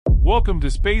Welcome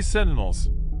to Space Sentinels.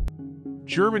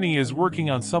 Germany is working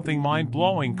on something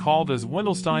mind-blowing called as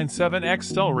Wendelstein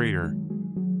 7X Stellarator.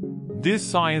 This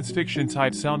science fiction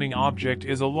type sounding object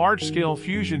is a large-scale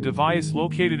fusion device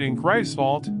located in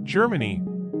Greifswald, Germany.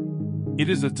 It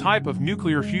is a type of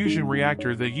nuclear fusion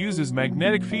reactor that uses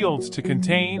magnetic fields to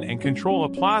contain and control a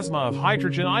plasma of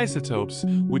hydrogen isotopes,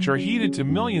 which are heated to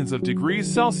millions of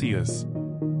degrees Celsius.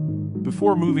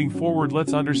 Before moving forward,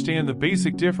 let's understand the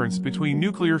basic difference between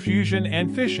nuclear fusion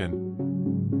and fission.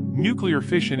 Nuclear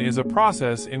fission is a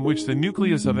process in which the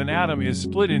nucleus of an atom is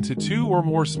split into two or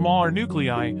more smaller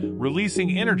nuclei,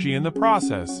 releasing energy in the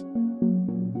process.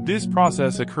 This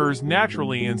process occurs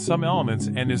naturally in some elements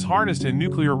and is harnessed in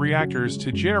nuclear reactors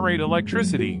to generate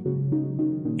electricity.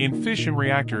 In fission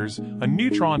reactors, a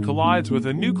neutron collides with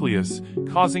a nucleus,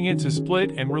 causing it to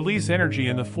split and release energy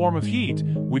in the form of heat,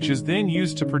 which is then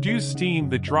used to produce steam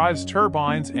that drives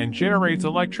turbines and generates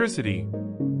electricity.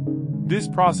 This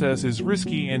process is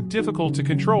risky and difficult to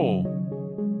control.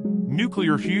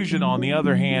 Nuclear fusion, on the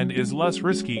other hand, is less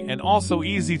risky and also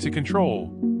easy to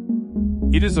control.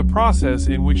 It is a process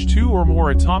in which two or more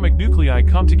atomic nuclei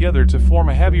come together to form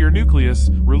a heavier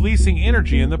nucleus, releasing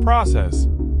energy in the process.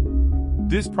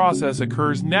 This process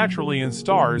occurs naturally in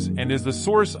stars and is the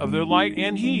source of their light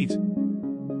and heat.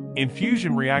 In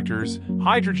fusion reactors,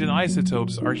 hydrogen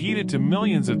isotopes are heated to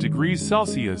millions of degrees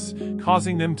Celsius,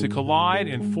 causing them to collide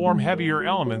and form heavier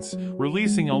elements,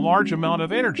 releasing a large amount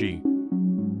of energy.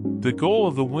 The goal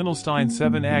of the Wendelstein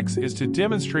 7X is to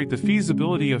demonstrate the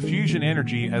feasibility of fusion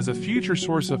energy as a future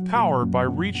source of power by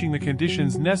reaching the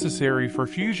conditions necessary for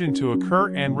fusion to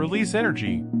occur and release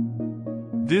energy.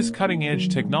 This cutting-edge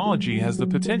technology has the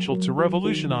potential to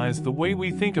revolutionize the way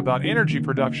we think about energy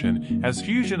production, as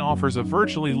fusion offers a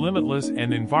virtually limitless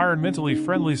and environmentally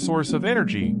friendly source of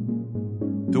energy.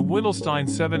 The Wendelstein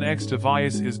 7X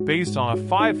device is based on a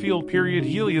 5-field period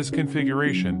Helios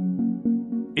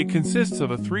configuration. It consists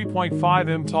of a 3.5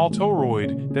 m tall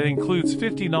toroid that includes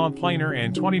 50 non-planar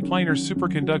and 20 planar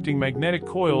superconducting magnetic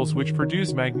coils which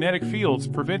produce magnetic fields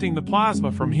preventing the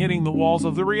plasma from hitting the walls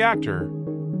of the reactor.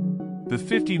 The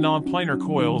 50 non-planar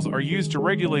coils are used to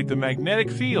regulate the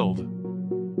magnetic field.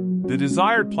 The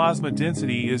desired plasma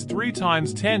density is 3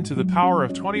 × 10 to the power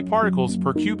of 20 particles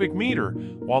per cubic meter,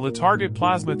 while the target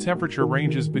plasma temperature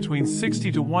ranges between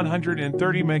 60 to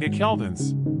 130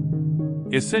 megakelvins.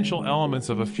 Essential elements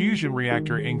of a fusion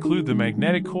reactor include the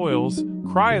magnetic coils,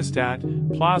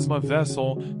 cryostat, plasma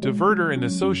vessel, divertor, and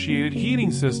associated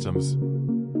heating systems.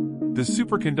 The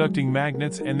superconducting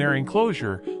magnets and their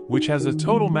enclosure, which has a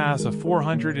total mass of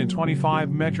 425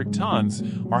 metric tons,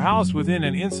 are housed within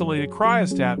an insulated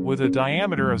cryostat with a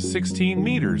diameter of 16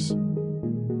 meters.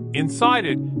 Inside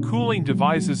it, cooling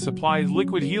devices supply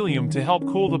liquid helium to help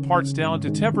cool the parts down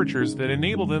to temperatures that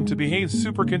enable them to behave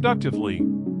superconductively.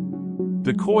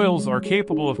 The coils are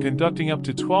capable of conducting up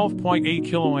to 12.8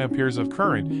 kiloamperes of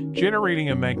current, generating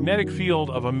a magnetic field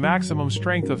of a maximum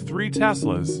strength of 3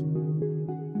 teslas.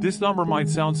 This number might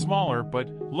sound smaller, but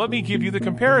let me give you the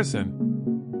comparison.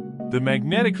 The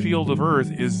magnetic field of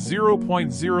Earth is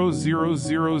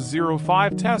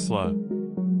 0.00005 Tesla.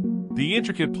 The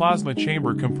intricate plasma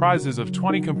chamber comprises of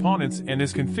 20 components and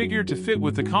is configured to fit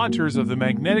with the contours of the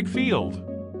magnetic field.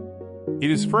 It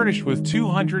is furnished with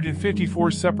 254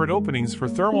 separate openings for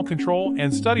thermal control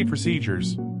and study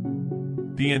procedures.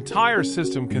 The entire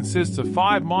system consists of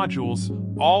 5 modules,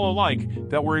 all alike,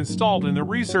 that were installed in the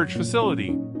research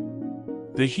facility.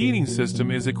 The heating system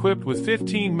is equipped with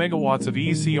 15 megawatts of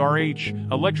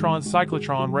ECRH,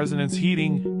 electron-cyclotron resonance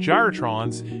heating,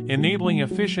 gyrotrons, enabling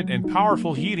efficient and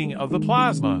powerful heating of the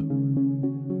plasma.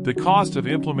 The cost of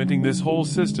implementing this whole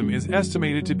system is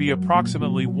estimated to be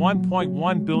approximately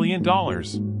 $1.1 billion.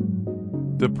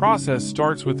 The process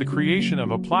starts with the creation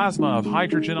of a plasma of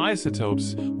hydrogen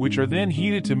isotopes, which are then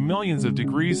heated to millions of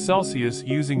degrees Celsius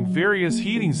using various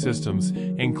heating systems,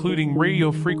 including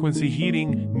radio frequency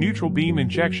heating, neutral beam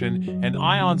injection, and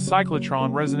ion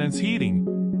cyclotron resonance heating.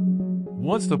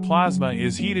 Once the plasma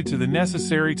is heated to the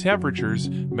necessary temperatures,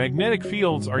 magnetic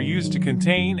fields are used to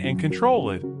contain and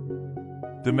control it.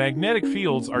 The magnetic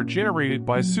fields are generated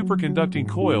by superconducting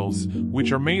coils,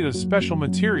 which are made of special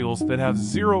materials that have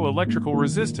zero electrical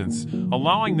resistance,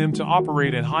 allowing them to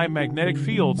operate at high magnetic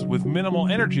fields with minimal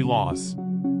energy loss.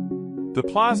 The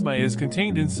plasma is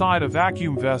contained inside a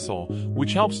vacuum vessel,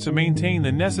 which helps to maintain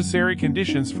the necessary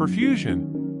conditions for fusion.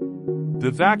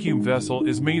 The vacuum vessel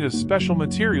is made of special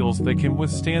materials that can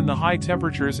withstand the high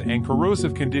temperatures and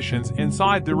corrosive conditions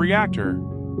inside the reactor.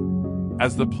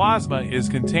 As the plasma is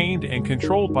contained and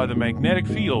controlled by the magnetic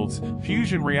fields,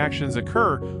 fusion reactions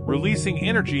occur, releasing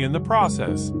energy in the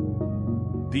process.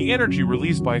 The energy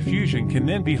released by fusion can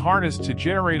then be harnessed to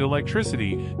generate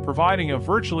electricity, providing a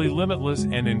virtually limitless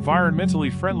and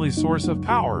environmentally friendly source of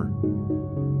power.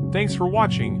 Thanks for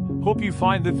watching, hope you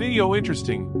find the video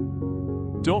interesting.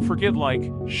 Don't forget like,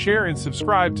 share and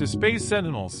subscribe to Space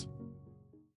Sentinels.